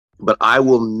but I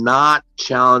will not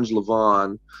challenge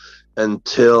LEVAN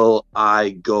until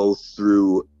I go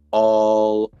through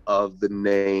all of the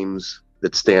names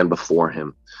that stand before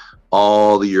him,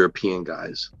 all the European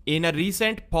guys. In a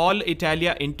recent Paul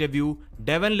Italia interview,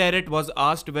 Devon Larratt was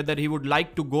asked whether he would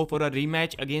like to go for a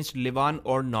rematch against LEVAN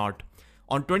or not.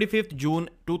 On 25th June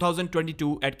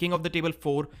 2022 at King of the Table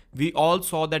 4, we all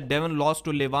saw that Devon lost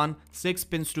to LEVAN 6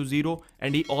 pins to 0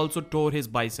 and he also tore his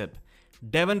bicep.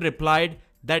 Devon replied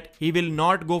that he will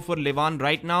not go for LEVAN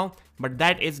right now, but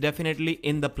that is definitely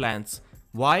in the plans.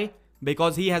 Why?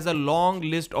 Because he has a long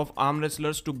list of arm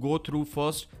wrestlers to go through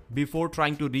first before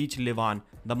trying to reach LEVAN,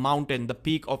 the mountain, the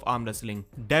peak of arm wrestling.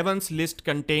 Devon's list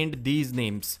contained these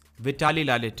names: Vitaly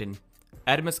Laletin,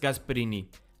 Hermes Gasparini,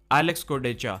 Alex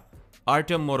Kodecha,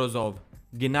 Artem Morozov,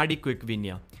 Gennady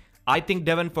Kwikvinya. I think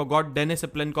Devon forgot Denis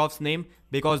Plenkov's name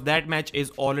because that match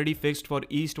is already fixed for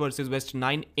East vs West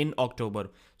 9 in October.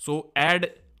 So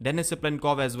add Denis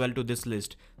Plenkov as well to this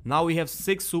list. Now we have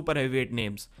 6 super heavyweight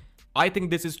names. I think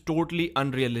this is totally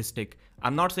unrealistic.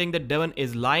 I'm not saying that Devon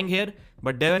is lying here,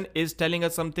 but Devon is telling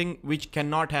us something which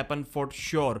cannot happen for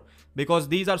sure, because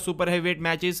these are super heavyweight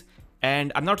matches.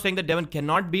 And I'm not saying that Devon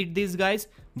cannot beat these guys,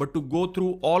 but to go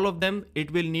through all of them,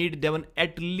 it will need Devon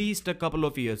at least a couple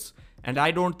of years. And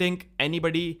I don't think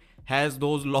anybody has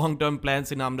those long-term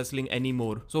plans in arm wrestling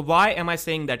anymore. So why am I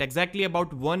saying that? Exactly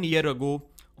about 1 year ago,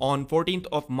 on 14th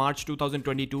of March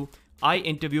 2022, I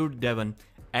interviewed Devon.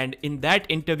 And in that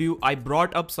interview, I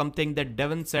brought up something that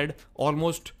Devon said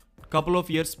almost a couple of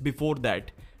years before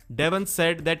that. Devon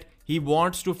said that he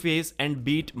wants to face and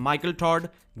beat Michael Todd,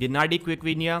 Gennady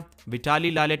Kwikvinya,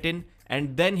 Vitaly Laletin,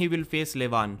 and then he will face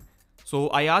LEVAN. So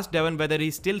I asked Devon whether he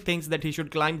still thinks that he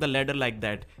should climb the ladder like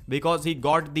that, because he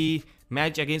got the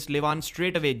match against LEVAN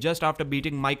straight away just after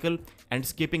beating Michael and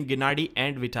skipping Gennady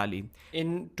and Vitaly.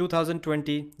 In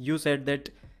 2020, you said that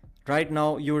right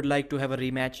now you would like to have a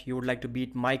rematch. You would like to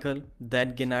beat Michael,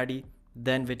 then Gennady,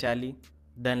 then Vitaly,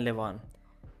 then LEVAN.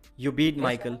 You beat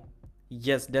Michael.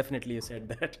 Yes, definitely you said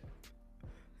that.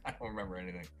 I don't remember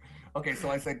anything. Okay, so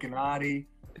I said Gennady,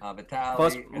 Vitaly.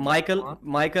 First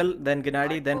Michael, then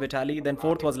Gennady, then Vitaly, then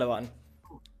fourth was LEVAN.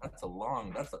 That's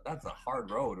a hard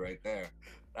road right there.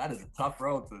 That is a tough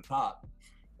road to the top.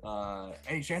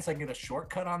 Any chance I can get a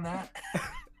shortcut on that?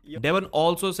 Devon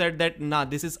also said that nah,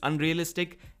 this is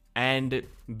unrealistic, and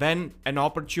when an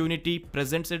opportunity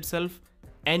presents itself,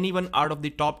 anyone out of the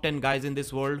top 10 guys in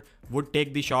this world would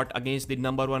take the shot against the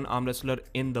 #1 arm wrestler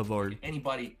in the world.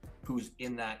 Anybody who's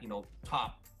in that,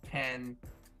 top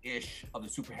 10-ish of the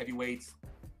super heavyweights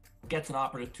gets an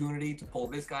opportunity to pull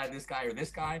this guy, or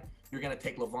this guy, you're gonna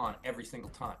take LEVAN every single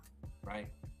time, right?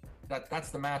 That's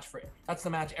the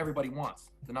match everybody wants,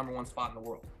 the #1 spot in the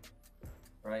world.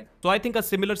 Right. So I think a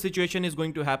similar situation is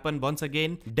going to happen once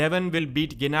again. Devon will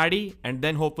beat Gennady and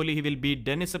then hopefully he will beat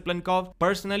Denis Plenkov.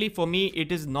 Personally, for me,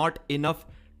 it is not enough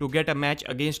to get a match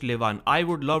against LEVAN. I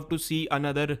would love to see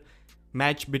another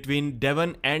match between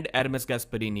Devon and Hermes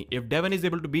Gasparini. If Devon is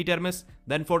able to beat Hermes,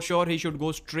 then for sure he should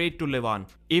go straight to LEVAN.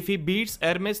 If he beats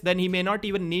Hermes, then he may not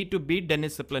even need to beat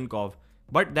Denis Plenkov.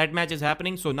 But that match is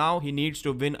happening, so now he needs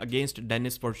to win against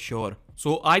Denis for sure.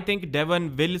 So I think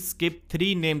Devon will skip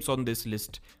 3 names on this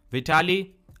list: Vitaly,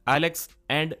 Alex,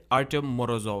 and Artem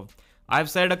Morozov. I've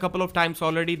said a couple of times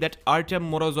already that Artem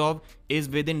Morozov is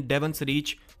within Devon's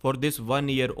reach for this 1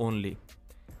 year only.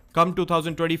 Come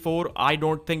 2024, I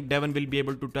don't think Devon will be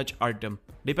able to touch Artem.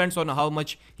 Depends on how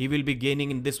much he will be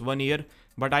gaining in this 1 year.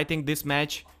 But I think this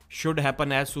match should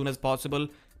happen as soon as possible,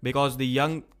 because the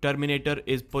young Terminator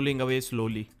is pulling away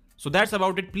slowly. So that's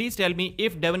about it. Please tell me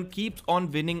if Devon keeps on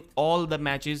winning all the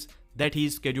matches that he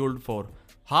is scheduled for.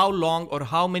 How long or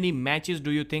how many matches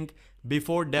do you think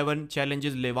before Devon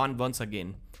challenges LEVAN once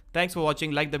again? Thanks for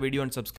watching. Like the video and subscribe.